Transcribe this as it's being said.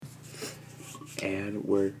And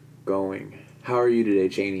we're going. How are you today,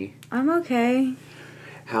 Chaney? I'm okay.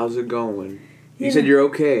 How's it going? You said you're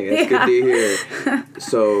okay. That's good to hear.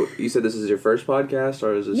 So, you said this is your first podcast,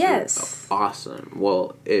 or is this Yes. Awesome.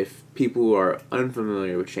 Well, if people who are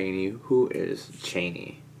unfamiliar with Chaney, who is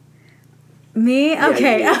Chaney? Me? Yeah,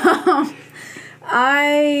 okay. you.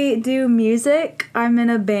 I do music. I'm in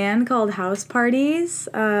a band called House Parties.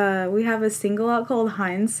 We have a single out called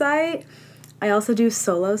Hindsight. I also do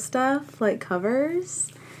solo stuff, like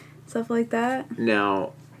covers, stuff like that.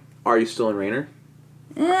 Now, are you still in Rainer?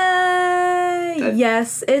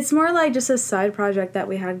 Yes. It's more like just a side project that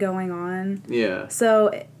we had going on. Yeah.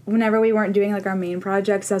 So whenever we weren't doing like our main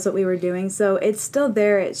projects, that's what we were doing. So it's still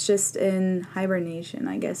there. It's just in hibernation,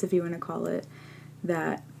 I guess, if you want to call it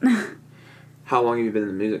that. How long have you been in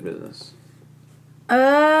the music business?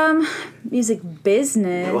 Music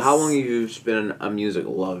business. Well, how long have you been a music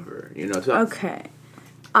lover? You know. So Okay.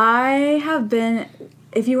 I have been,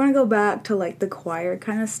 if you want to go back to like the choir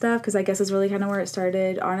kind of stuff, because I guess it's really kind of where it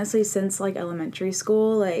started, honestly, since like elementary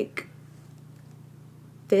school, like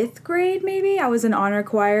 5th grade maybe, I was in honor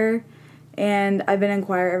choir, and I've been in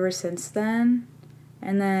choir ever since then.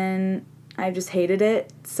 And then I just hated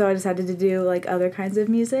it, so I decided to do like other kinds of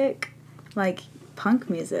music, like punk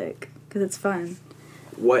music, because it's fun.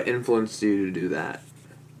 What influenced you to do that?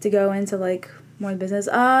 To go into like more business.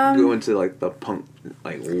 Go into like the punk,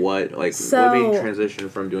 like what made you transition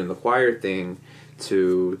from doing the choir thing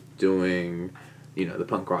to doing, the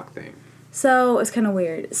punk rock thing? So it's kind of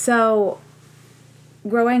weird. So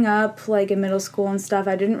growing up, like in middle school and stuff,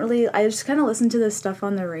 I just kind of listened to this stuff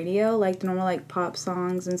on the radio, like the normal like pop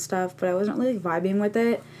songs and stuff, but I wasn't really like, vibing with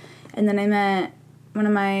it. And then I met one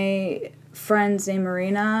of my friends named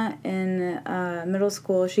Marina in middle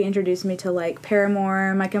school. She introduced me to like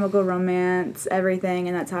Paramore, My Chemical Romance, everything,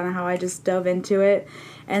 and that's kind of how I just dove into it.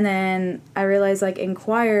 And then I realized like in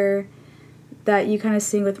choir that you kind of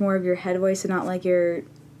sing with more of your head voice and not like your,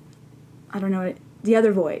 I don't know, the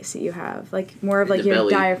other voice that you have, like more of like your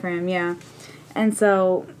belly. diaphragm, yeah. And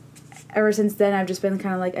so ever since then I've just been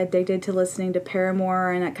kind of like addicted to listening to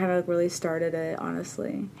Paramore, and that kind of really started it,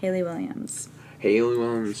 honestly. Hayley Williams. Hayley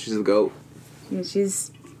Williams, she's the GOAT. Yeah,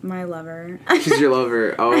 she's my lover. She's your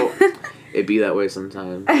lover. Oh, it be that way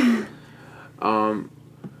sometimes.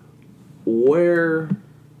 Where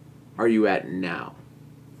are you at now?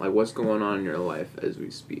 Like, what's going on in your life as we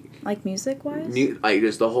speak? Like music-wise? Like,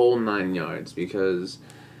 just the whole 9 yards, because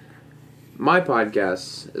my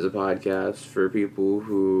podcast is a podcast for people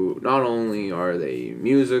who not only are they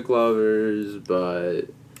music lovers, but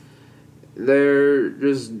they're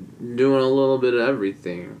just doing a little bit of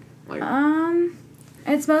everything. Like,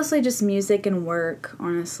 it's mostly just music and work,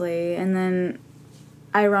 honestly. And then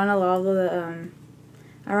I run all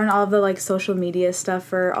of the like social media stuff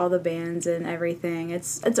for all the bands and everything.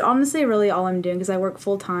 It's honestly really all I'm doing because I work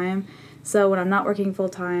full time. So when I'm not working full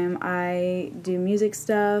time, I do music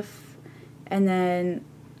stuff, and then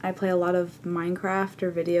I play a lot of Minecraft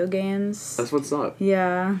or video games. that's what's up.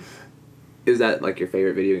 Yeah. Is that like your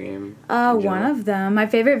favorite video game? One of them. My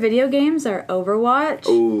favorite video games are Overwatch,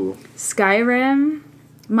 Ooh. Skyrim,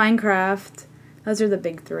 Minecraft. Those are the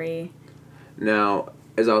big 3. Now,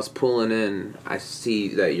 as I was pulling in, I see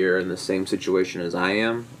that you're in the same situation as I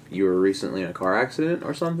am. You were recently in a car accident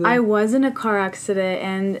or something? I was in a car accident,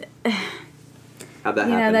 and How'd that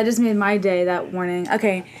happen? that just made my day that morning.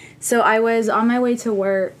 Okay, so I was on my way to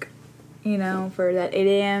work, for that 8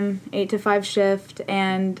 a.m., 8 to 5 shift,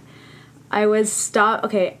 and I was stopped.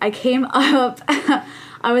 Okay, I came up.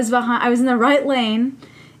 I was in the right lane,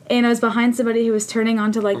 and I was behind somebody who was turning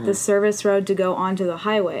onto like the service road to go onto the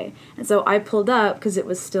highway. And so I pulled up because it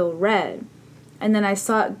was still red, and then I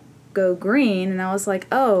saw it go green, and I was like,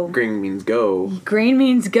 "Oh, green means go." Green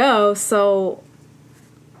means go. So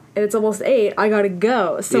it's almost 8. I gotta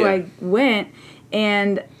go. So I went,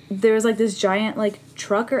 and there was like this giant like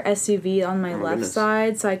truck or SUV on my left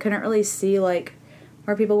side, so I couldn't really see like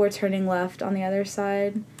where people were turning left on the other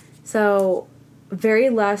side. So very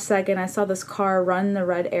last second, I saw this car run the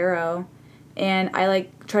red arrow, and I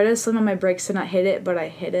like tried to slam on my brakes to not hit it, but I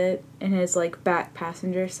hit it in his like back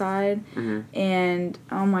passenger side. And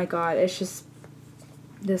oh my god, it's just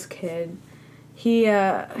this kid. He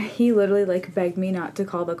literally like begged me not to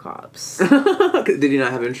call the cops. Did he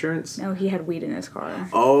not have insurance? No, he had weed in his car.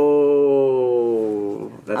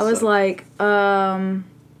 Oh, I was like,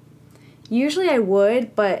 usually I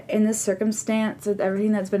would, but in this circumstance, with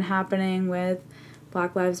everything that's been happening with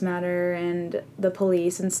Black Lives Matter and the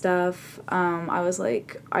police and stuff, I was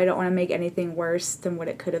like, I don't want to make anything worse than what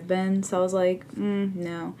it could have been. So I was like,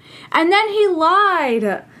 no. And then he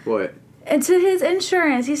lied. What? And to his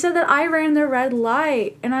insurance, he said that I ran the red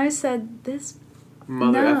light, and I said, this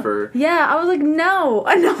mother effer. Yeah, I was like, no,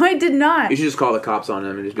 I did not. You should just call the cops on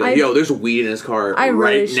him and just be like, yo, there's weed in his car I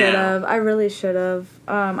really should have. I really should have.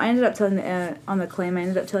 I ended up telling on the claim, I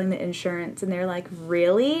ended up telling the insurance, and they were like,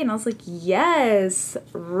 really? And I was like, yes,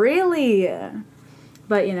 really.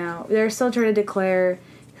 But, you know, they're still trying to declare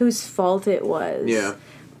whose fault it was. Yeah.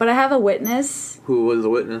 But I have a witness. Who was the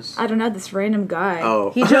witness? I don't know, this random guy. Oh.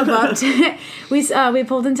 He drove up to... we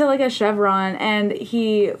pulled into, like, a Chevron, and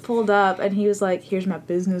he pulled up, and he was like, here's my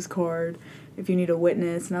business card if you need a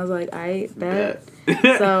witness. And I was like, I bet.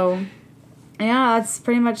 So, yeah, that's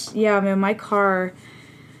pretty much... Yeah, I mean, my car...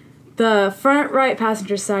 The front right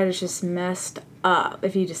passenger side is just messed up,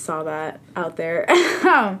 if you just saw that out there.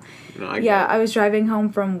 No, I was driving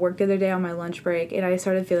home from work the other day on my lunch break, and I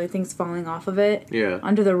started feeling things falling off of it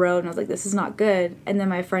onto the road, and I was like, this is not good. And then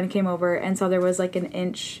my friend came over and saw there was like an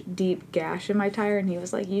inch deep gash in my tire, and he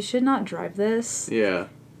was like, you should not drive this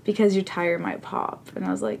because your tire might pop. And I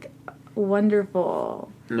was like,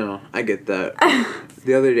 wonderful. No, I get that.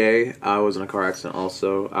 The other day, I was in a car accident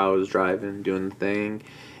also. I was driving, doing the thing,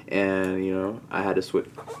 and, you know, I had to switch,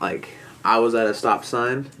 like... I was at a stop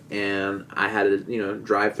sign, and I had to, you know,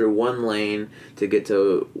 drive through one lane to get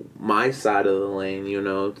to my side of the lane, you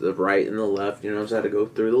know, to the right and the left, you know, so I had to go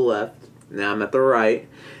through the left. Now I'm at the right,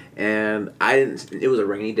 and it was a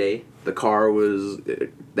rainy day. The car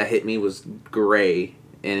that hit me was gray,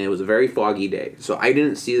 and it was a very foggy day. So I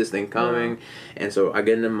didn't see this thing coming, and so I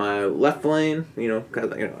get into my left lane, you know,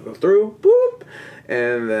 because, you know, I go through, boop,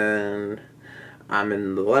 and then... I'm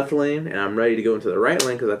in the left lane, and I'm ready to go into the right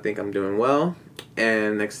lane because I think I'm doing well.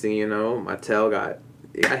 And next thing you know, my tail got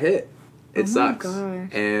hit. It sucks. Oh my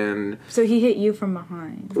gosh. And so he hit you from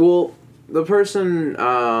behind. Well, the person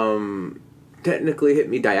technically hit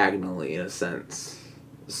me diagonally in a sense.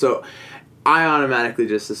 So I automatically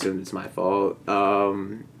just assumed it's my fault.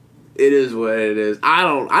 It is what it is. I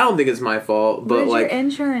don't think it's my fault, but what like your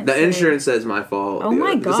insurance the insurance says my fault. Oh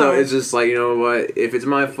my god! So it's just like, you know what? If it's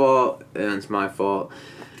my fault, then it's my fault.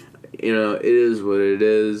 You know, it is what it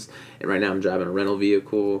is. And right now I'm driving a rental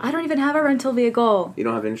vehicle. I don't even have a rental vehicle. You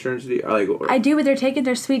don't have insurance? I do, but they're taking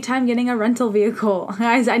their sweet time getting a rental vehicle.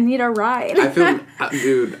 Guys, I need a ride.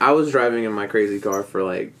 Dude, I was driving in my crazy car for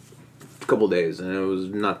like a couple days, and it was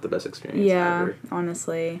not the best experience ever.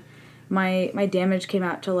 Honestly. My damage came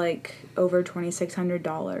out to like over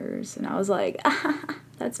 $2,600, and I was like,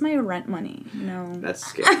 that's my rent money. No. That's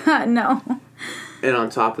scary. No. And on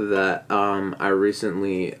top of that, I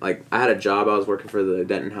recently, like, I had a job. I was working for the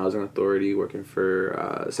Denton Housing Authority, working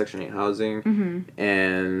for Section 8 housing,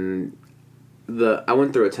 and I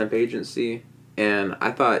went through a temp agency, and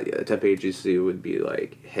I thought a temp agency would be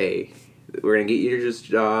like, hey, we're going to get you this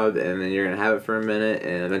job, and then you're going to have it for a minute,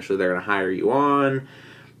 and eventually they're going to hire you on.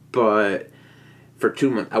 But for 2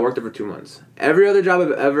 months, I worked there for 2 months. Every other job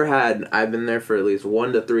I've ever had, I've been there for at least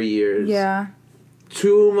 1 to 3 years. Yeah.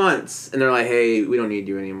 2 months, and they're like, hey, we don't need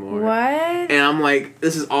you anymore. What? And I'm like,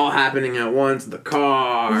 this is all happening at once. The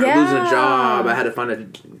car, losing a job. I had to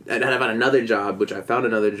find another job, which I found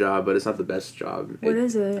another job, but it's not the best job. What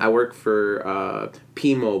is it? I work for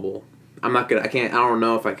P-Mobile. I don't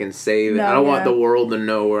know if I can say that. I don't want the world to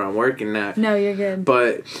know where I'm working at. No, you're good.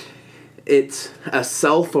 But... it's a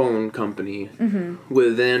cell phone company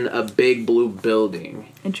within a big blue building.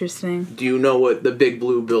 Interesting. Do you know what the big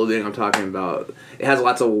blue building I'm talking about? It has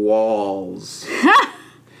lots of walls.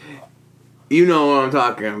 You know what I'm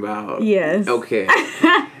talking about. Yes. Okay.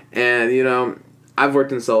 And, you know, I've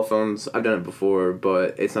worked in cell phones. I've done it before,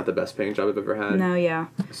 but it's not the best paying job I've ever had. No, yeah.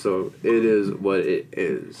 So it is what it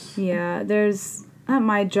is. Yeah, at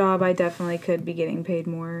my job, I definitely could be getting paid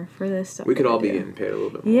more for this stuff. We could all be getting paid a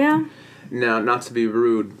little bit more. Yeah. Now, not to be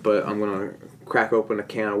rude, but I'm going to crack open a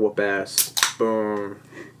can of whoop ass. Boom.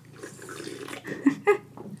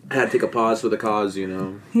 I had to take a pause for the cause, you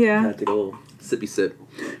know. Yeah. I had to take a little sippy sip.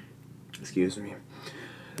 Excuse me.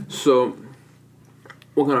 So,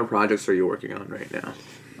 what kind of projects are you working on right now?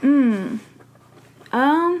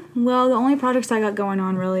 Well, the only projects I got going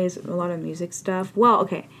on really is a lot of music stuff. Well,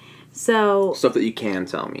 okay. So... stuff that you can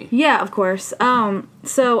tell me. Yeah, of course.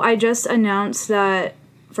 So I just announced that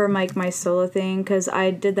for my solo thing, because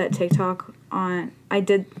I did that TikTok on...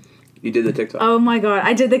 You did the TikTok? Oh my god.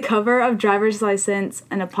 I did the cover of Driver's License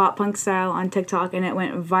in a pop punk style on TikTok, and it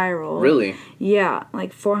went viral. Really? Yeah,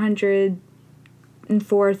 like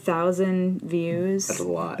 404,000 views. That's a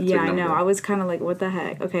lot. Yeah, I know. I was kind of like, what the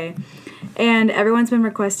heck? Okay. And everyone's been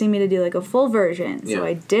requesting me to do like a full version, so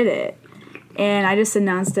I did it. And I just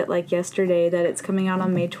announced it like yesterday that it's coming out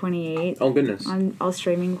on May 28th. Oh, goodness. On all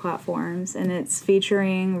streaming platforms. And it's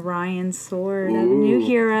featuring Ryan Sword of New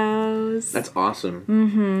Heroes. That's awesome.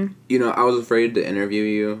 Mm-hmm. You know, I was afraid to interview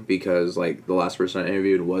you because, like, the last person I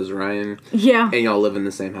interviewed was Ryan. Yeah. And y'all live in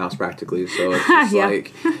the same house practically. So it's just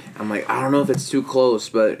like, I'm like, I don't know if it's too close,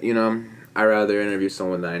 but, you know, I'd rather interview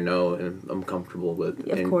someone that I know and I'm comfortable with.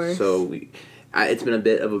 Of course. So it's been a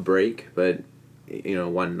bit of a break, but... You know,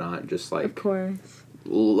 why not just, like, of course,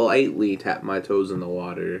 lightly tap my toes in the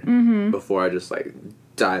water before I just, like,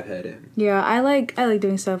 dive head in. Yeah, I like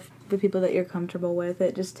doing stuff with people that you're comfortable with.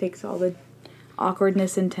 It just takes all the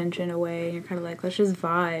awkwardness and tension away, and you're kind of like, let's just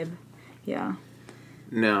vibe. Yeah.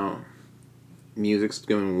 Now, music's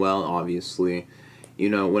going well, obviously. You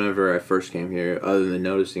know, whenever I first came here, other than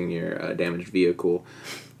noticing your damaged vehicle,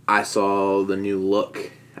 I saw the new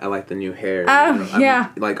look. I like the new hair. Oh,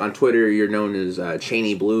 yeah. Like, on Twitter, you're known as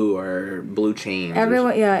Chaney Blue or Blue Chains.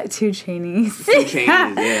 Everyone, yeah, two Chaneys. Two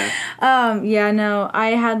Chaneys, yeah. Yeah, no,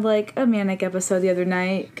 I had, like, a manic episode the other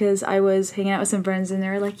night because I was hanging out with some friends and they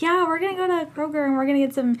were like, yeah, we're going to go to Kroger and we're going to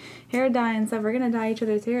get some hair dye and stuff. We're going to dye each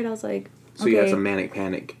other's hair. And I was like, so you had some manic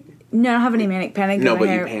panic. No, I don't have any manic panic. No, but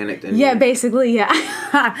hair. You panicked. Yeah, basically, yeah.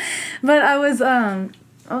 But I was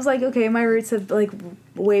like, okay, my roots have, like,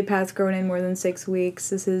 way past grown in more than 6 weeks.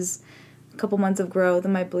 This is a couple months of growth,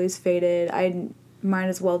 and my blue's faded. I might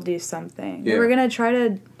as well do something. Yeah. We were going to try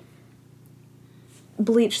to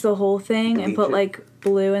bleach the whole thing and put, like,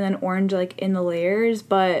 blue and then orange, like, in the layers,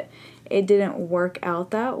 but it didn't work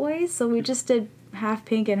out that way, so we just did half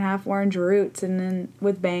pink and half orange roots, and then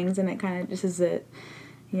with bangs, and it kind of just is it.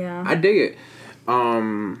 Yeah. I dig it.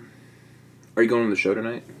 Are you going to the show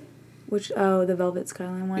tonight? The Velvet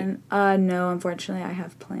Skyline one? Yeah. No, unfortunately, I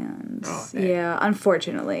have plans. Oh, yeah,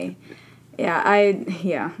 unfortunately. Yeah, I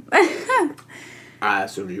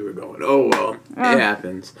assumed you were going. Oh, well, it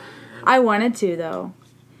happens. I wanted to, though,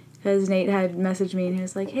 because Nate had messaged me, and he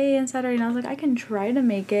was like, hey, on Saturday, and I was like, I can try to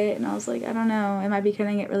make it, and I was like, I don't know, I might be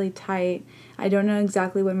cutting it really tight. I don't know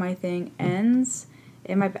exactly when my thing ends.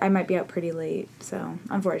 I might be out pretty late, so,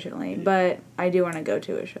 unfortunately, but I do want to go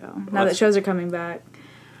to a show, now that shows are coming back.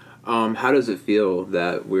 How does it feel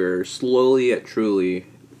that we're slowly yet truly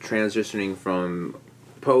transitioning from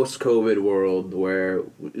post-COVID world where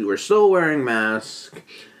we're still wearing masks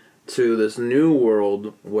to this new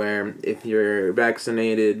world where if you're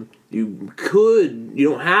vaccinated, you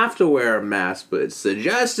don't have to wear a mask, but it's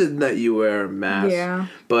suggested that you wear a mask. Yeah.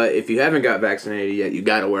 But if you haven't got vaccinated yet, you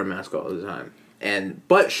gotta wear a mask all the time.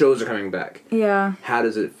 But shows are coming back. Yeah. How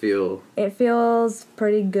does it feel? It feels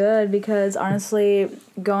pretty good because honestly,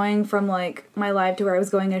 going from like my life to where I was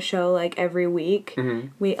going a show like every week,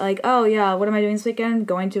 we like, oh yeah, what am I doing this weekend?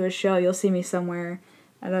 Going to a show. You'll see me somewhere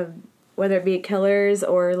whether it be at Killers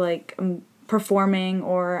or like I'm performing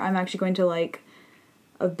or I'm actually going to like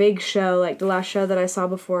a big show. Like the last show that I saw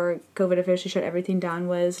before COVID officially shut everything down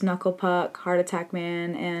was Knuckle Puck, Heart Attack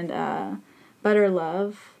Man, and Better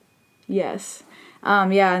Love. Yes.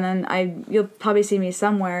 And then you'll probably see me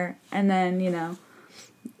somewhere, and then, you know,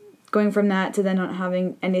 going from that to then not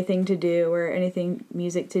having anything to do or anything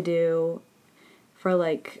music to do for,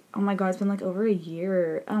 like, oh my god, it's been, like, over a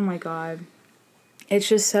year. Oh my god. It's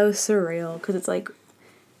just so surreal, because it's like,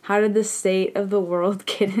 how did the state of the world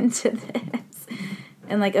get into this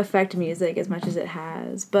and, like, affect music as much as it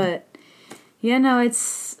has? But, yeah, no,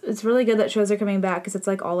 it's really good that shows are coming back, because it's,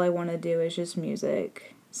 like, all I want to do is just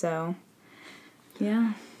music, so...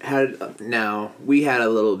 Yeah. Now, we had a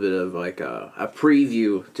little bit of like a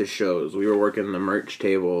preview to shows. We were working the merch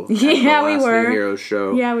table at the last New Heroes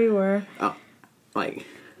show. Yeah, we were. Like,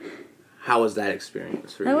 how was that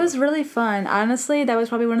experience for you? That was really fun. Honestly, that was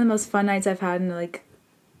probably one of the most fun nights I've had in like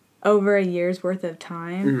over a year's worth of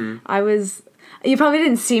time. You probably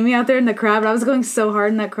didn't see me out there in the crowd, but I was going so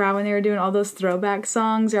hard in that crowd when they were doing all those throwback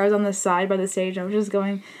songs. Or I was on the side by the stage. I was just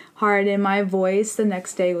going hard, and my voice the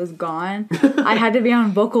next day was gone. I had to be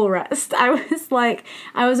on vocal rest. I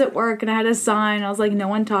was at work, and I had a sign. I was like, no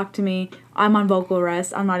one talk to me. I'm on vocal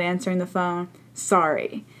rest. I'm not answering the phone.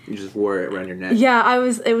 Sorry. You just wore it around your neck. Yeah,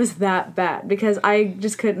 it was that bad, because I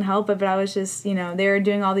just couldn't help it, but I was just, you know, they were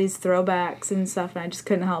doing all these throwbacks and stuff, and I just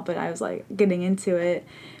couldn't help it. I was, like, getting into it.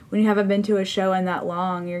 When you haven't been to a show in that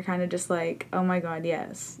long, you're kind of just like, oh my god,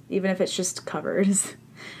 yes. Even if it's just covers.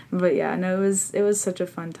 But yeah, no, it was such a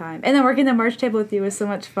fun time. And then working the merch table with you was so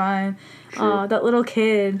much fun. Oh, that little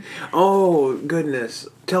kid. Oh, goodness.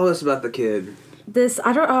 Tell us about the kid.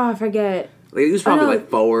 I forget. Like, he was probably like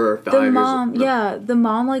 4 or 5 years old. Yeah, the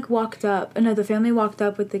mom like walked up. No, the family walked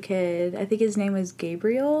up with the kid. I think his name was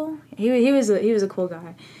Gabriel. He was a cool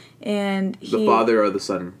guy. And the father or the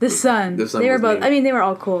son? The son. The son. They were both. named. I mean, they were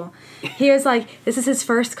all cool. He was like, this is his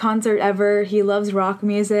first concert ever. He loves rock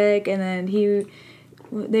music, and then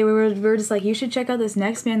we were just like, you should check out this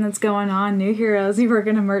next band that's going on, New Heroes. We work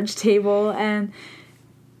on a merch table, and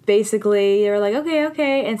basically they were like,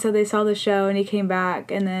 okay, and so they saw the show, and he came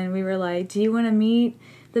back, and then we were like, do you want to meet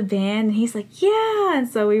the band? And he's like, yeah. And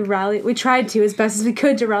so we tried to as best as we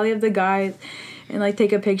could to rally up the guys and like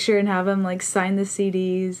take a picture and have them like sign the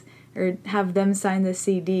CDs or have them sign the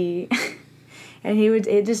CD. And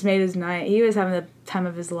it just made his night. He was having the time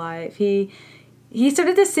of his life. He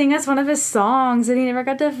started to sing us one of his songs, and he never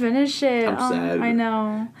got to finish it. I'm sad. I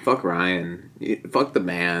know. Fuck Ryan. Fuck the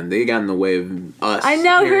band. They got in the way of us. I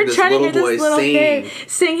know. We were trying to hear this little kid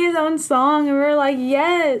sing his own song, and we were like,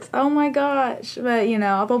 yes. Oh, my gosh. But,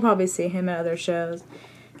 we'll probably see him at other shows.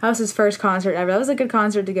 That was his first concert ever. That was a good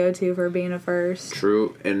concert to go to for being a first.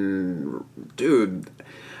 True. And, dude,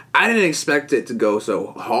 I didn't expect it to go so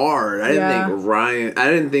hard. I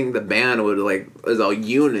didn't think the band would, like, as a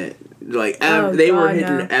unit. Like, they were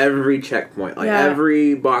hitting every checkpoint. Like,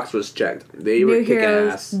 every box was checked. They were kicking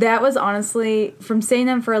ass. That was honestly, from seeing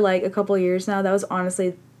them for, like, a couple years now, that was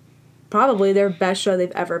honestly probably their best show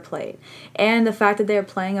they've ever played. And the fact that they were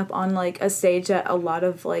playing up on, like, a stage that a lot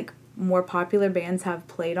of, like, more popular bands have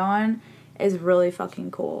played on is really fucking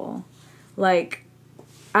cool. Like,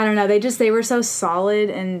 I don't know, they were so solid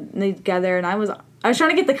and together, and I was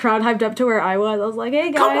trying to get the crowd hyped up to where I was. I was like,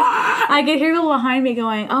 hey, guys. I could hear people behind me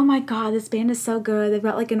going, oh, my God, this band is so good. They've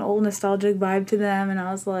got, like, an old nostalgic vibe to them. And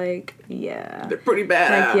I was like, yeah. They're pretty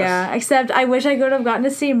badass. Like, yeah. Except I wish I could have gotten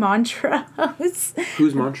to see Montrose.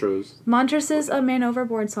 Who's Montrose? Montrose is a Man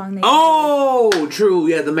Overboard song. Oh, true.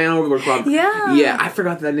 Yeah, the Man Overboard Club. Yeah. Yeah, I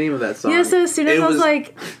forgot the name of that song. Yeah, so as soon as I was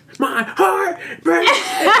like... My heart breaks.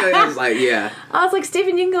 I was like, yeah. I was like,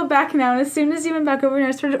 Steven, you can go back now. And as soon as he went back over and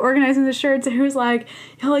I started organizing the shirts, and he was like,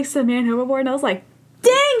 you like some Man Overboard? And I was like,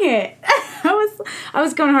 dang it! I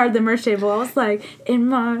was going hard at the merch table. I was like, in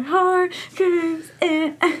my heart goes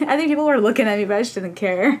in. I think people were looking at me, but I just didn't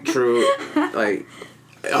care. True. Like,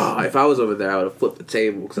 if I was over there, I would have flipped the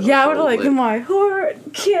table. Yeah, I would have like, in my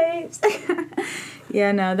heart caves.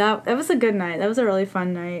 Yeah, no, that was a good night. That was a really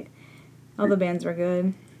fun night. All the bands were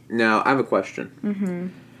good. Now, I have a question. Mm-hmm.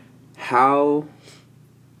 How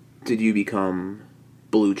did you become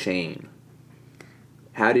Blue Chain?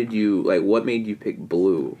 How did you, like, what made you pick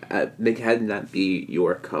blue? Like, had that be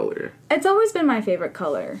your color? It's always been my favorite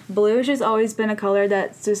color. Blue has just always been a color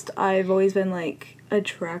that's just, I've always been, like,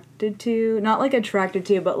 attracted to. Not, like, attracted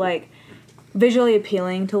to, but, like, visually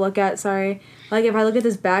appealing to look at, sorry. Like, if I look at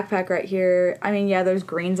this backpack right here, I mean, yeah, there's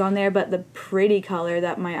greens on there, but the pretty color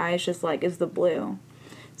that my eyes just like is the blue.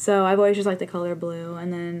 So I've always just liked the color blue,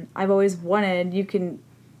 and then I've always wanted,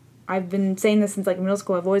 I've been saying this since, like, middle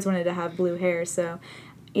school, I've always wanted to have blue hair, so,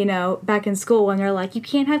 back in school when they're like, you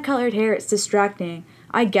can't have colored hair, it's distracting.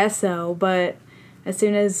 I guess so, but as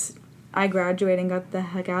soon as I graduated and got the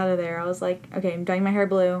heck out of there, I was like, okay, I'm dyeing my hair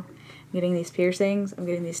blue, I'm getting these piercings, I'm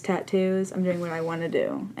getting these tattoos, I'm doing what I want to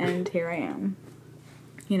do, and here I am.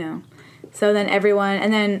 So then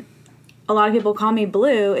and then a lot of people call me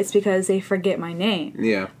Blue, it's because they forget my name.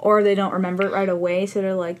 Yeah. Or they don't remember it right away, so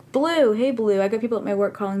they're like, Blue, hey Blue. I got people at my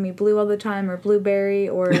work calling me Blue all the time, or Blueberry,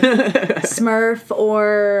 or Smurf,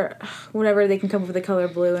 or whatever they can come up with the color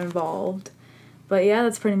blue involved. But yeah,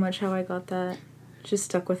 that's pretty much how I got that. It just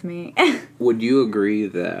stuck with me. Would you agree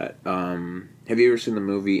that, have you ever seen the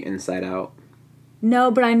movie Inside Out?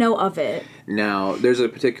 No, but I know of it. Now, there's a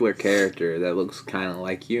particular character that looks kind of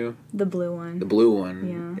like you. The blue one. The blue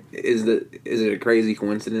one. Yeah. Is it a crazy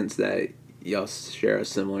coincidence that y'all share a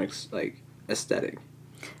similar, like, aesthetic?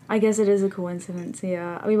 I guess it is a coincidence,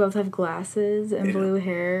 yeah. We both have glasses and blue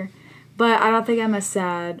hair. But I don't think I'm as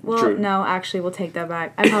sad. Well, True. No, actually, we'll take that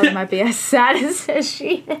back. I probably might be as sad as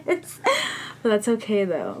she is. But that's okay,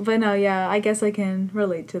 though. But no, yeah, I guess I can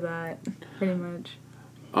relate to that, pretty much.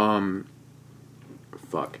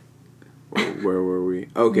 Fuck. Where were we?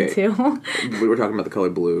 Okay. Me too. We were talking about the color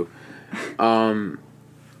blue.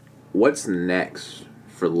 What's next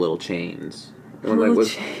for Little Chains?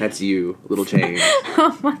 That's you, Little Chains.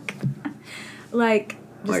 Oh my god. Like,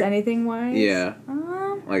 just anything wise? Yeah.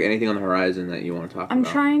 Like anything on the horizon that you want to talk about? I'm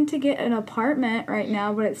trying to get an apartment right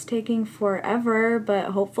now, but it's taking forever. But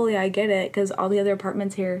hopefully I get it, because all the other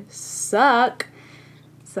apartments here suck.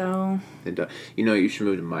 So. You should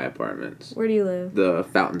move to my apartment. Where do you live? The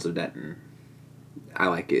Fountains of Denton. I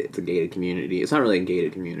like it. It's a gated community. It's not really a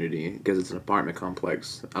gated community because it's an apartment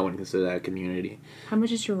complex. I wouldn't consider that a community. How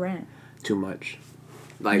much is your rent? Too much.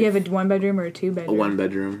 Like, you have a 1-bedroom or a 2-bedroom? A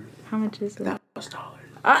 1-bedroom. How much is it?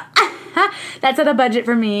 $1,000. That's not a budget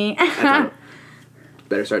for me.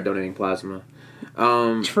 Better start donating plasma.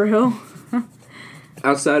 True.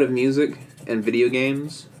 Outside of music and video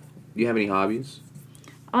games, do you have any hobbies?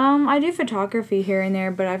 I do photography here and there,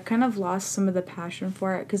 but I've kind of lost some of the passion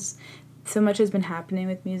for it because so much has been happening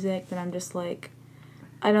with music that I'm just like,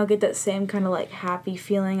 I don't get that same kind of like happy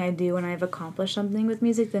feeling I do when I've accomplished something with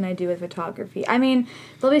music than I do with photography. I mean,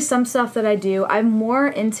 there'll be some stuff that I do. I'm more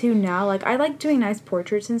into now, like I like doing nice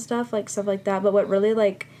portraits and stuff like that, but what really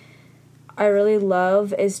like I really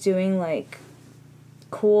love is doing like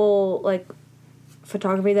cool like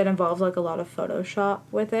photography that involves like a lot of Photoshop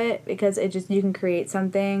with it because it just you can create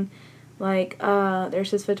something like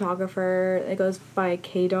there's this photographer that goes by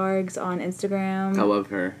K-Dargs on Instagram. I love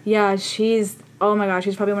her. Yeah, oh my gosh,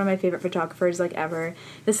 she's probably one of my favorite photographers like ever.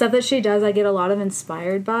 The stuff that she does I get a lot of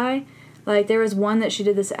inspired by. Like there was one that she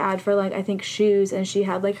did this ad for like I think shoes and she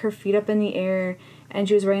had like her feet up in the air and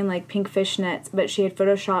she was wearing like pink fishnets but she had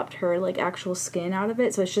photoshopped her like actual skin out of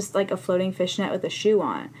it so it's just like a floating fishnet with a shoe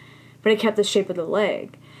on. But it kept the shape of the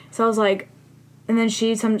leg. So I was like, and then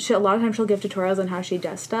she a lot of times she'll give tutorials on how she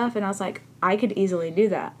does stuff, and I was like, I could easily do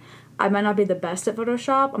that. I might not be the best at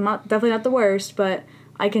Photoshop. I'm definitely not the worst, but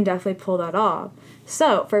I can definitely pull that off.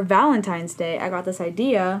 So for Valentine's Day, I got this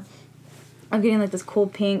idea of getting like this cool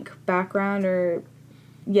pink background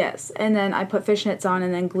yes, and then I put fishnets on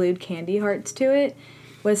and then glued candy hearts to it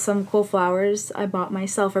with some cool flowers I bought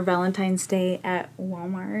myself for Valentine's Day at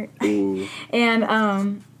Walmart. Ooh. And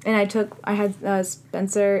I had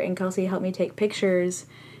Spencer and Kelsey help me take pictures,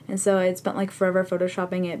 and so I spent like forever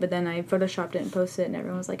photoshopping it, but then I photoshopped it and posted it, and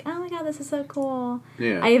everyone was like, oh my god, this is so cool.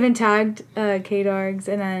 Yeah. I even tagged K-Dargs,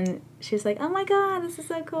 and then she's like, oh my god, this is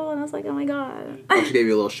so cool, and I was like, oh my god. She gave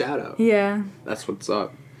you a little shout out. Yeah. That's what's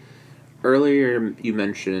up. Earlier you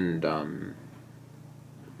mentioned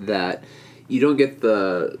that you don't get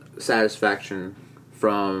the satisfaction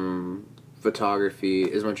from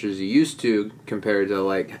photography as much as you used to compared to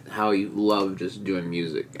like how you love just doing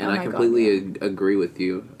music, and I completely agree with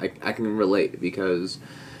you. I can relate because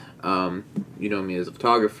you know me as a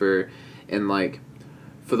photographer, and like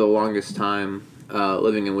for the longest time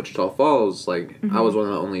living in Wichita Falls, like I was one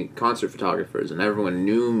of the only concert photographers and everyone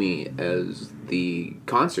knew me as the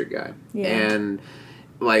concert guy. And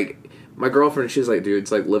like my girlfriend, she's like, dude,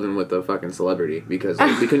 it's like living with a fucking celebrity because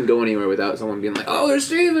like, we couldn't go anywhere without someone being like, oh, there's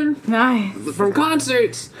Steven! Nice. From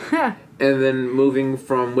concerts! And then moving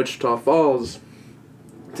from Wichita Falls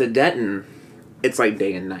to Denton, it's like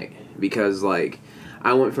day and night because like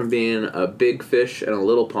I went from being a big fish in a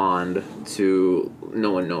little pond to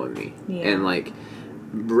no one knowing me. Yeah. And like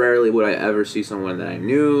rarely would I ever see someone that I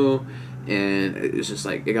knew, and it's just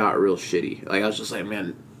like it got real shitty. Like I was just like,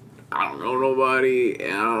 man, I don't know nobody,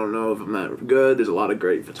 and I don't know if I'm that good. There's a lot of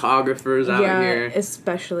great photographers out here. Yeah,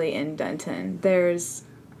 especially in Denton. There's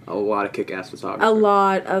a lot of kick-ass photographers. A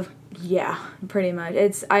lot of, yeah, pretty much.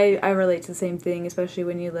 I relate to the same thing, especially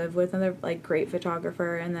when you live with another, like, great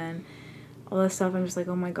photographer, and then all this stuff, I'm just like,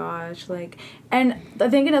 oh my gosh, like, and I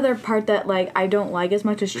think another part that, like, I don't like as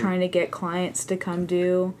much is trying to get clients to come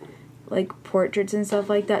do, like, portraits and stuff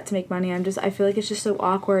like that to make money. I feel like it's just so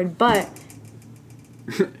awkward, but...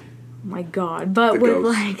 my god, but with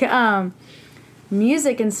like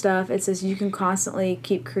music and stuff, it's just you can constantly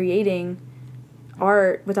keep creating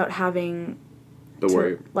art without having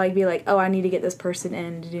to like be like, oh, I need to get this person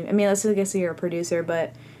in to do. I mean, let's just guess you're a producer,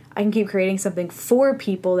 but I can keep creating something for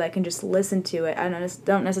people that can just listen to it. I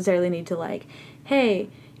don't necessarily need to like, hey,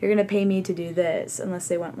 you're gonna pay me to do this, unless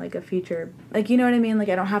they want like a feature, like, you know what I mean? Like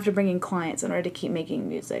I don't have to bring in clients in order to keep making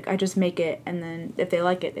music. I just make it, and then if they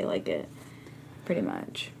like it, they like it, pretty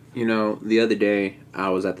much. You know, the other day, I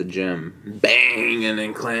was at the gym, banging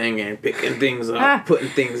and clanging, picking things up, putting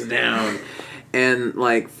things down, and,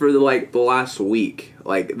 like, for, the last week,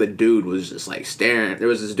 like, the dude was just, like, staring. There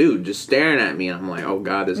was this dude just staring at me, and I'm like, oh,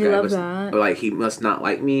 God, this guy must, like, he must not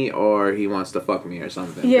like me, or he wants to fuck me or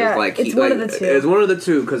something. Yeah, like, it's one of the two. It's one of the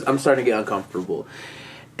two, because I'm starting to get uncomfortable.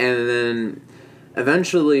 And then,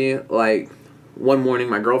 eventually, like, one morning,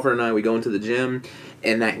 my girlfriend and I, we go into the gym,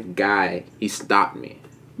 and that guy, he stopped me.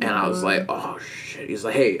 And I was like, oh, shit. He's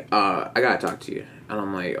like, hey, I gotta talk to you. And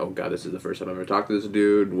I'm like, oh, God, this is the first time I've ever talked to this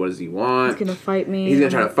dude. What does he want? He's gonna fight me. He's gonna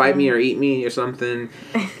try to fight me or eat me or something.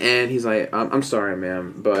 And he's like, I'm sorry,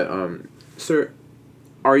 ma'am, but, sir,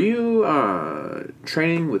 are you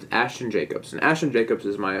training with Ashton Jacobs? And Ashton Jacobs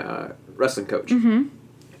is my wrestling coach. Mm-hmm.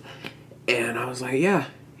 And I was like, yeah.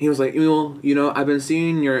 He was like, well, you know, I've been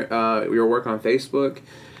seeing your work on Facebook.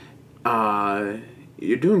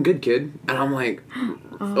 you're doing good, kid. And I'm like,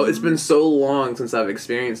 oh, it's been so long since I've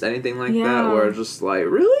experienced anything like that, where it's just like,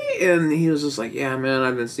 really? And he was just like, yeah, man,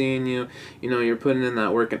 I've been seeing you. You know, you're putting in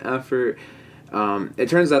that work and effort. It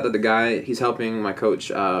turns out that the guy, he's helping my coach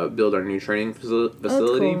build our new training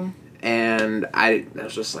facility. Cool. And I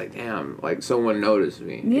was just like, damn, like, someone noticed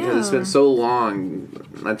me. Yeah. Because it's been so long.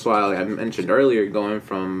 That's why, like I mentioned earlier, going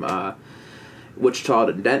from Wichita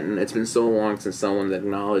to Denton, it's been so long since someone's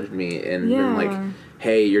acknowledged me and been like,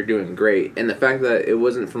 hey, you're doing great. And the fact that it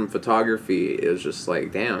wasn't from photography, it was just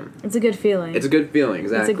like, damn. It's a good feeling. It's a good feeling,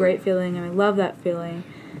 exactly. It's a great feeling, and I love that feeling.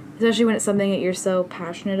 Especially when it's something that you're so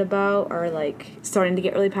passionate about, or, like, starting to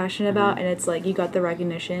get really passionate about, and it's like you got the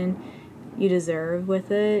recognition you deserve with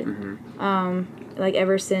it. Like,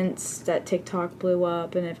 ever since that TikTok blew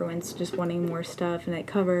up and everyone's just wanting more stuff and, like,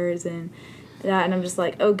 covers and that, and I'm just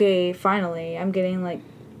like, okay, finally, I'm getting, like,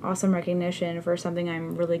 awesome recognition for something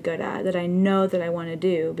I'm really good at, that I know that I want to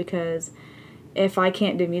do, because if I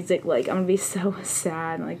can't do music, like, I'm gonna be so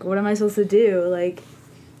sad. Like, what am I supposed to do? Like,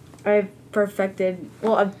 I've perfected,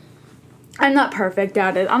 well, I'm not perfect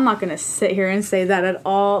at it. I'm not going to sit here and say that at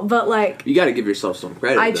all. But, like... You got to give yourself some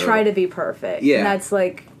credit, I try to be perfect. Yeah. And that's,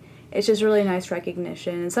 like... It's just really nice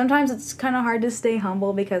recognition. And sometimes it's kind of hard to stay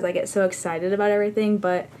humble because I get so excited about everything.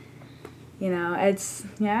 But, you know, it's...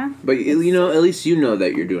 Yeah. But, you know, at least you know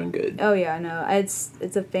that you're doing good. Oh, yeah, no. It's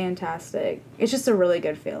a fantastic... It's just a really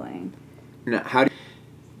good feeling. Now,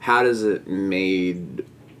 how does it making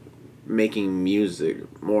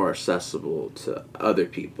music more accessible to other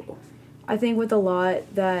people? I think with a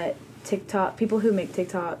lot that people who make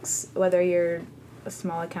TikToks, whether you're a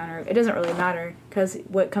small account or, it doesn't really matter, because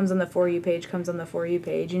what comes on the For You page comes on the For You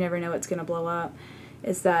page. You never know what's going to blow up.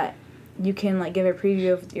 Is that you can, like, give a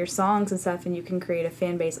preview of your songs and stuff, and you can create a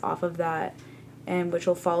fan base off of that, and which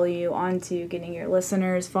will follow you onto getting your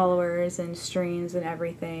listeners, followers, and streams and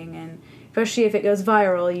everything. And especially if it goes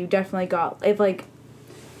viral, you definitely got, if, like,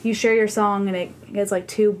 you share your song and it gets, like,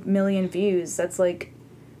 2 million views, that's, like,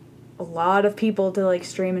 a lot of people to, like,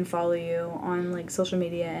 stream and follow you on, like, social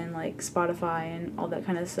media and, like, Spotify and all that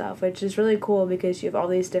kind of stuff, which is really cool because you have all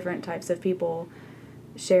these different types of people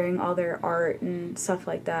sharing all their art and stuff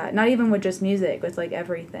like that. Not even with just music, with, like,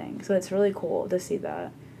 everything. So it's really cool to see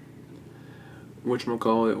that.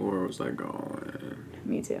 Whatchamacallit, where was I going?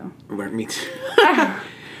 Me too. Me too.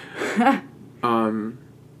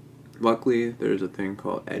 Luckily, there's a thing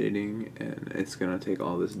called editing, and it's gonna take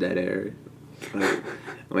all this dead air.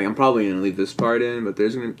 Like, I'm probably gonna leave this part in, but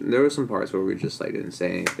there were some parts where we just, like, didn't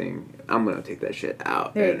say anything. I'm gonna take that shit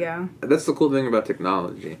out. There you go. That's the cool thing about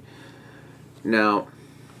technology. Now,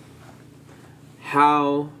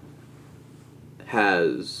 how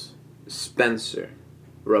has Spencer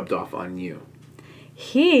rubbed off on you?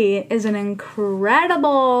 He is an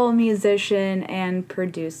incredible musician and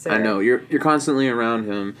producer. I know, you're constantly around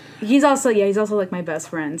him. He's also like my best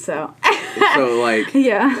friend, so. So, like,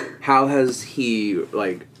 yeah. How has he,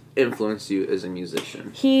 like, influenced you as a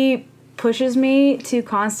musician? He pushes me to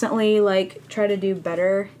constantly, like, try to do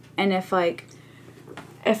better. And if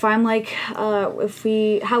I'm like, how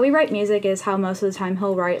we write music is how most of the time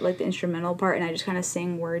he'll write, like, the instrumental part, and I just kind of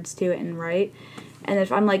sing words to it and write. And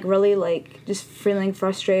if I'm, like, really, like, just feeling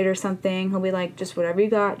frustrated or something, he'll be like, just whatever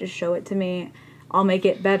you got, just show it to me. I'll make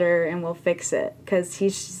it better and we'll fix it. Because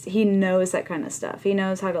he knows that kind of stuff. He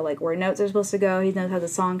knows how to, like, where notes are supposed to go. He knows how the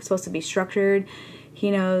song's supposed to be structured.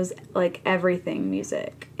 He knows, like, everything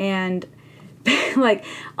music. And, like,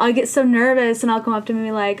 I'll get so nervous and I'll come up to him and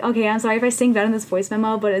be like, okay, I'm sorry if I sing bad in this voice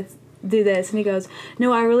memo, but it's do this. And he goes,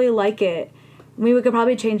 no, I really like it. We could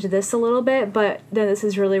probably change this a little bit, but no, this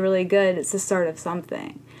is really, really good. It's the start of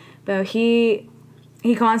something. But he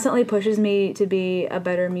constantly pushes me to be a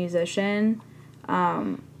better musician,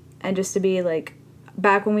 and just to be, like,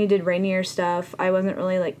 back when we did Rainier stuff, I wasn't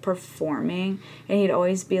really, like, performing, and he'd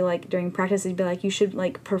always be, like, during practice, he'd be like, you should,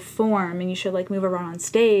 like, perform, and you should, like, move around on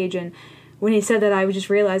stage, and when he said that, I would just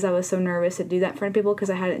realize I was so nervous to do that in front of people because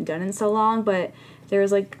I hadn't done it in so long, but there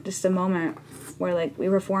was, like, just a moment where, like, we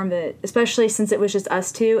performed it, especially since it was just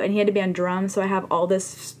us two, and he had to be on drums, so I have all this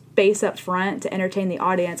space up front to entertain the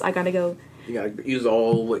audience. I gotta go... You gotta use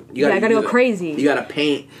all... I gotta go crazy. You gotta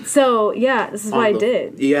paint. So, yeah, this is what I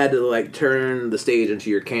did. You had to, like, turn the stage into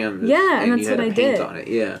your canvas. Yeah, and that's what I did. You had to paint on it,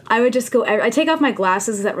 yeah. I would just go... I take off my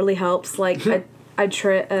glasses, that really helps. Like, a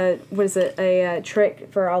trick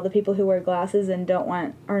for all the people who wear glasses and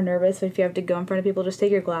are nervous if you have to go in front of people, just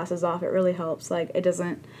take your glasses off. It really helps. Like, it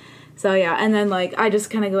doesn't... So, yeah, and then, like, I just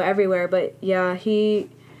kind of go everywhere. But, yeah, he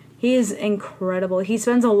is incredible. He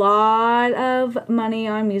spends a lot of money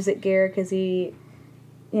on music gear because he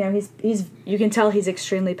you know, he's you can tell he's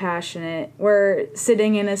extremely passionate. We're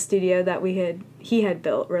sitting in a studio that he had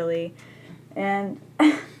built, really. And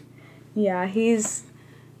yeah, he's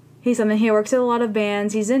something. He works with a lot of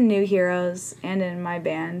bands. He's in New Heroes and in my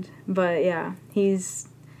band. But yeah, he's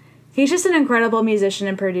just an incredible musician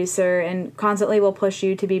and producer, and constantly will push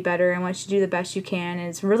you to be better and wants you to do the best you can. And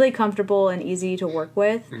it's really comfortable and easy to work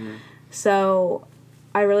with. Mm-hmm. So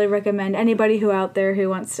I really recommend anybody out there who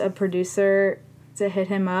wants a producer to hit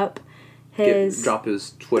him up. Drop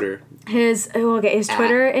his Twitter. His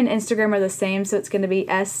Twitter and Instagram are the same, so it's going to be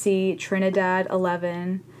SC Trinidad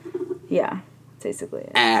 11. Yeah, that's basically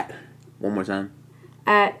it. One more time.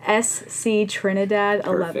 At SC Trinidad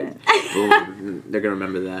 11. Boom. They're going to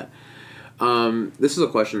remember that. This is a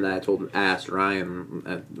question that I asked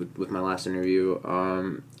Ryan with my last interview.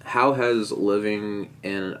 How has living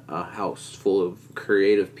in a house full of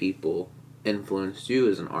creative people influenced you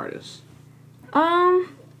as an artist?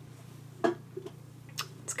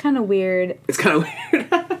 It's kind of weird.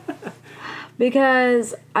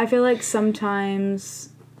 Because I feel like sometimes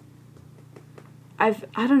I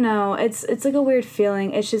don't know, it's like a weird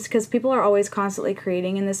feeling. It's just because people are always constantly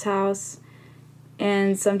creating in this house,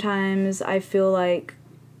 and sometimes I feel like,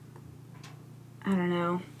 I don't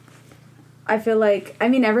know, I feel like, I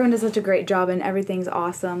mean, everyone does such a great job and everything's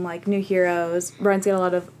awesome, like New Heroes. Brian's got a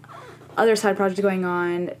lot of other side projects going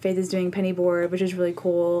on. Faith is doing Pennyboard, which is really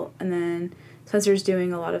cool, and then Spencer's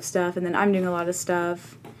doing a lot of stuff, and then I'm doing a lot of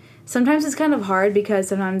stuff. Sometimes it's kind of hard because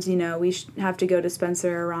sometimes, you know, we have to go to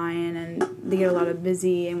Spencer or Ryan, and they get a lot of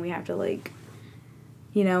busy, and we have to, like,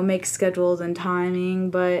 you know, make schedules and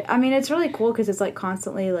timing. But, I mean, it's really cool because it's, like,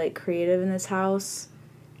 constantly, like, creative in this house.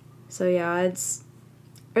 So, yeah, it's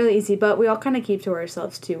really easy. But we all kind of keep to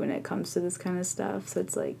ourselves, too, when it comes to this kind of stuff. So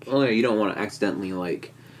it's, like... Well, you don't want to accidentally,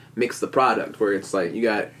 like, mix the product where it's, like, you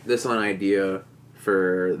got this one idea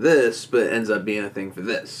for this, but it ends up being a thing for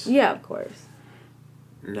this. Yeah, of course.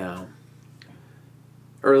 No.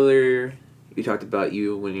 Earlier, you talked about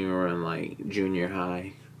you when you were in, like, junior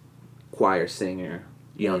high, choir singer,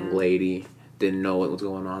 young lady, didn't know what was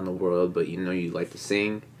going on in the world, but you know you like to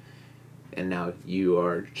sing. And now you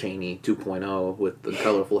are Chaney 2.0 with the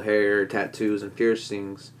colorful hair, tattoos, and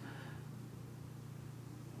piercings.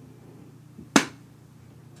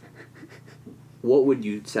 What would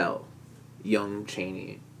you tell young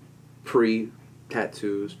Chaney,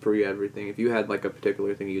 pre-tattoos, pre-everything? If you had, like, a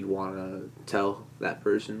particular thing you'd want to tell that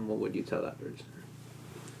person, what would you tell that person?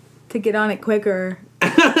 To get on it quicker.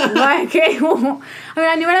 Like, I mean,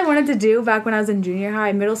 I knew what I wanted to do back when I was in junior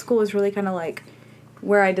high. Middle school was really kind of, like,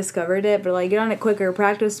 where I discovered it. But, like, get on it quicker,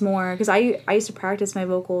 practice more. Because I used to practice my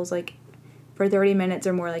vocals, like, for 30 minutes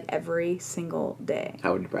or more, like, every single day.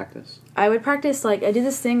 How would you practice? I would practice, like, I do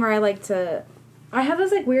this thing where I have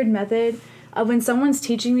this, like, weird method of when someone's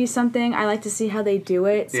teaching me something, I like to see how they do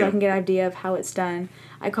it so I can get an idea of how it's done.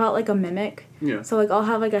 I call it, like, a mimic. Yeah. So, like, I'll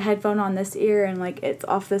have, like, a headphone on this ear and, like, it's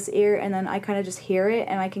off this ear, and then I kind of just hear it,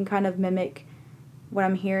 and I can kind of mimic what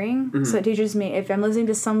I'm hearing. Mm-hmm. So it teaches me, if I'm listening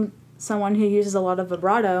to someone who uses a lot of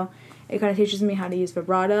vibrato, it kind of teaches me how to use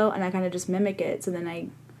vibrato, and I kind of just mimic it. So then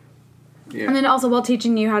and then also while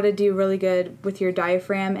teaching you how to do really good with your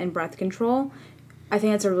diaphragm and breath control, I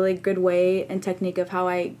think that's a really good way and technique of how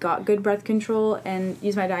I got good breath control and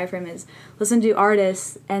use my diaphragm is listen to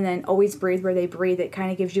artists and then always breathe where they breathe. It kind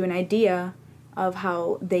of gives you an idea of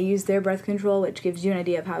how they use their breath control, which gives you an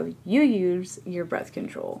idea of how you use your breath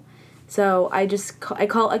control. So I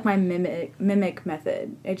call it, like, my mimic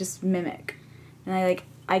method. I just mimic. And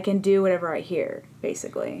I can do whatever I hear,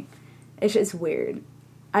 basically. It's just weird.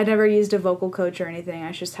 I never used a vocal coach or anything.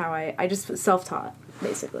 That's just how I just self-taught,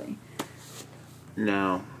 basically.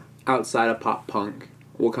 Now, outside of pop punk,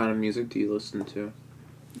 what kind of music do you listen to?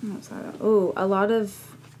 Some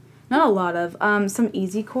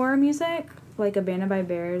easycore music, like Abandoned by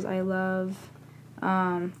Bears, I love.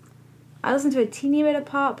 I listen to a teeny bit of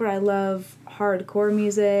pop, but I love hardcore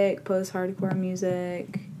music, post-hardcore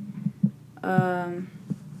music.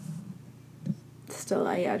 Just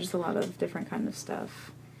a lot of different kind of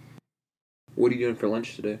stuff. What are you doing for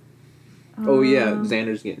lunch today?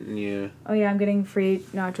 Xander's getting you. Oh, yeah, I'm getting free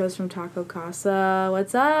nachos from Taco Casa.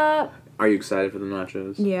 What's up? Are you excited for the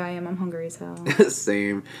nachos? Yeah, I am. I'm hungry as hell.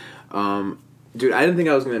 Same. Dude, I didn't think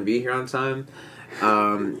I was going to be here on time.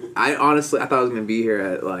 I thought I was going to be here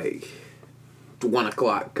at, like, 1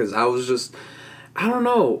 o'clock, because I was just, I don't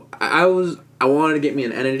know. I wanted to get me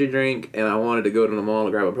an energy drink, and I wanted to go to the mall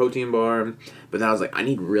to grab a protein bar, but then I was like, I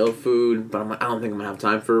need real food, but I'm like, I don't think I'm going to have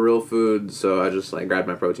time for real food, so I just, like, grabbed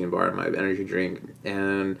my protein bar and my energy drink,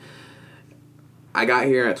 and I got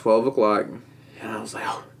here at 12 o'clock, and I was like,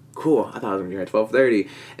 oh, cool. I thought I was gonna be here at 12:30,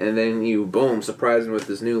 and then you boom surprised me with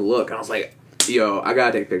this new look. And I was like, yo, I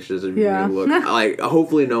gotta take pictures of your new look. Like,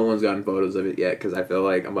 hopefully no one's gotten photos of it yet, because I feel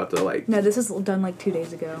like I'm about to like. No, this was done like 2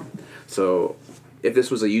 days ago. So, if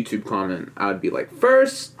this was a YouTube comment, I would be like,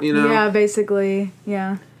 first, you know. Yeah, basically,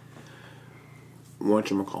 yeah.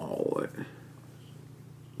 Whatchamacallit?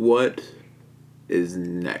 What is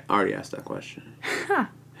next? I already asked that question. Huh.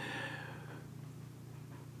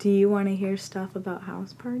 Do you want to hear stuff about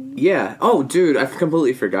house parties? Yeah. Oh, dude, I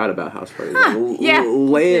completely forgot about house parties. Yeah.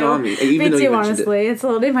 Lay it on me. Even me too, honestly. It's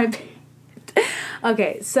literally my...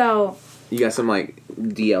 Okay, so... You got some, like,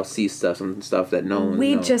 DLC stuff, some stuff that no one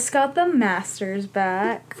We knows. just got the masters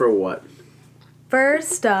back. For what? For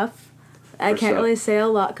stuff. I can't really say a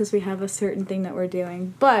lot because we have a certain thing that we're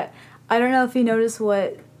doing. But I don't know if you noticed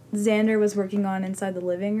what Xander was working on inside the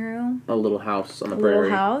living room. A little house on the prairie. A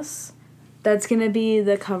little house. That's going to be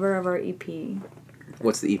the cover of our EP.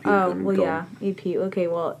 What's the EP? Oh, well, yeah, EP. Okay,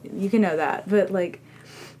 well, you can know that. But, like,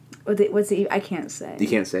 what's the EP? I can't say. You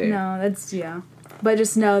can't say it? No, that's, yeah. But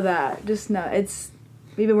just know that. Just know.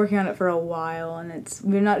 We've been working on it for a while, and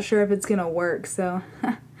we're not sure if it's going to work, so.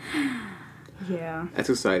 Yeah. That's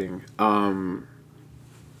exciting.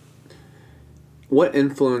 What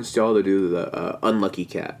influenced y'all to do the Unlucky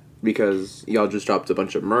Cat? Because y'all just dropped a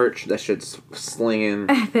bunch of merch. That shit's slinging,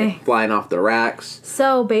 flying off the racks.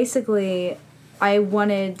 So basically, I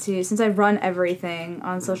wanted to, since I run everything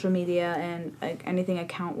on social media and like, anything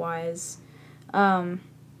account-wise. Hello,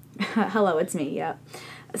 it's me, yeah.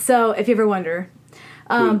 So if you ever wonder.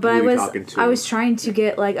 But I was trying to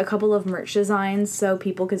get like a couple of merch designs so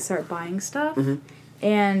people could start buying stuff. Mm-hmm.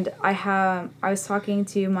 And I was talking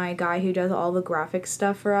to my guy who does all the graphic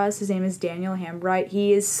stuff for us. His name is Daniel Hambright.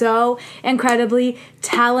 He is so incredibly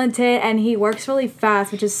talented and he works really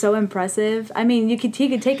fast, which is so impressive. I mean, he could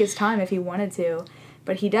take his time if he wanted to,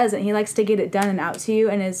 but he doesn't. He likes to get it done and out to you,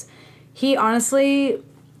 and he honestly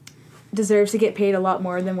deserves to get paid a lot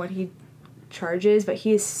more than what he charges, but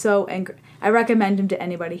he is so I recommend him to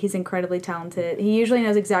anybody. He's incredibly talented. He usually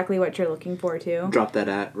knows exactly what you're looking for too. Drop that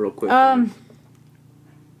at real quick.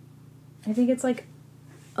 I think it's like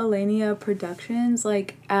Elaine Productions,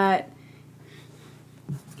 like at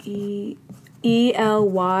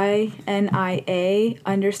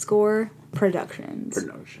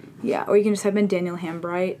ELYNIA_Productions. Yeah, or you can just type in Daniel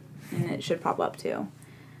Hambright and it should pop up too.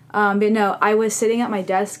 But no, I was sitting at my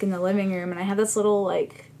desk in the living room and I had this little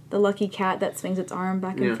like the lucky cat that swings its arm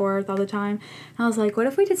back and forth all the time. And I was like, what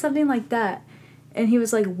if we did something like that? And he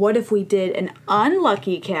was like, what if we did an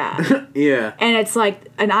unlucky cat? Yeah. And it's like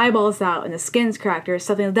an eyeball's out and the skin's cracked or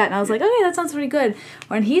something like that. And I was like, okay, that sounds pretty good.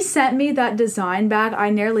 When he sent me that design back, I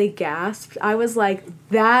nearly gasped. I was like,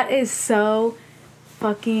 that is so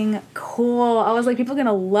fucking cool. I was like, people are going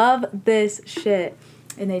to love this shit.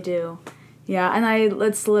 And they do. Yeah, and that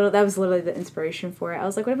was literally the inspiration for it. I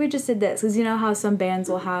was like, what if we just did this? Because you know how some bands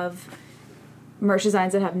will have merch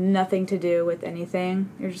designs that have nothing to do with anything.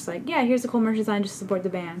 You're just like, yeah, here's a cool merch design, just support the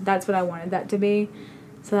band. That's what I wanted that to be.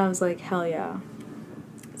 So I was like, hell yeah.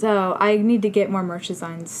 So I need to get more merch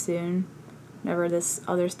designs soon, whenever this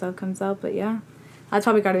other stuff comes out. But yeah, that's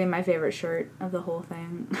probably got to be my favorite shirt of the whole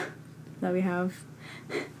thing that we have.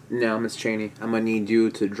 Now, Miss Chaney, I'm going to need you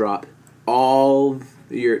to drop all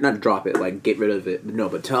your... Not drop it, like get rid of it. No,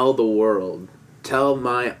 but tell the world, tell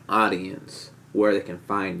my audience where they can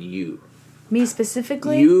find you. Me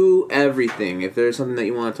specifically? You, everything. If there's something that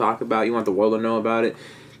you want to talk about, you want the world to know about it,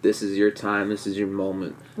 this is your time, this is your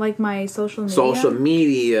moment. Like my social media? Social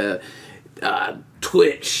media,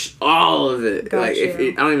 Twitch, all of it. Got like,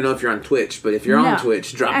 you. I don't even know if you're on Twitch, but if you're on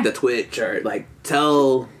Twitch, drop the Twitch or, like,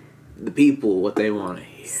 tell the people what they want to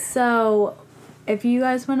hear. So, if you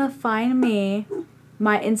guys want to find me,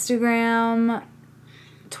 my Instagram,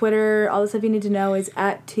 Twitter, all the stuff you need to know is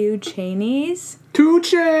at 2 Chaneys. 2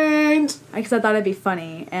 Chains! Because I thought it'd be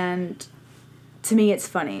funny, and to me it's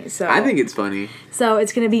funny. So I think it's funny. So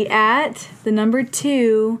it's going to be at the number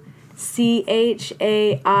 2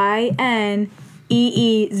 CHAINEEZ,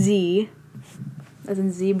 as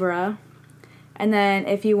in zebra. And then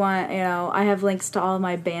if you want, I have links to all of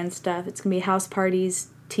my band stuff. It's going to be House Parties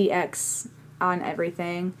TX on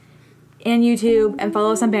everything. And YouTube, and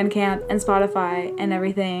follow us on Bandcamp and Spotify and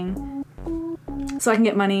everything. So I can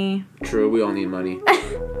get money. True, we all need money.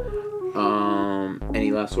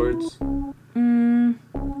 Any last words?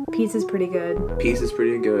 Peace is pretty good. Peace is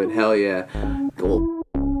pretty good. Hell yeah. Cool.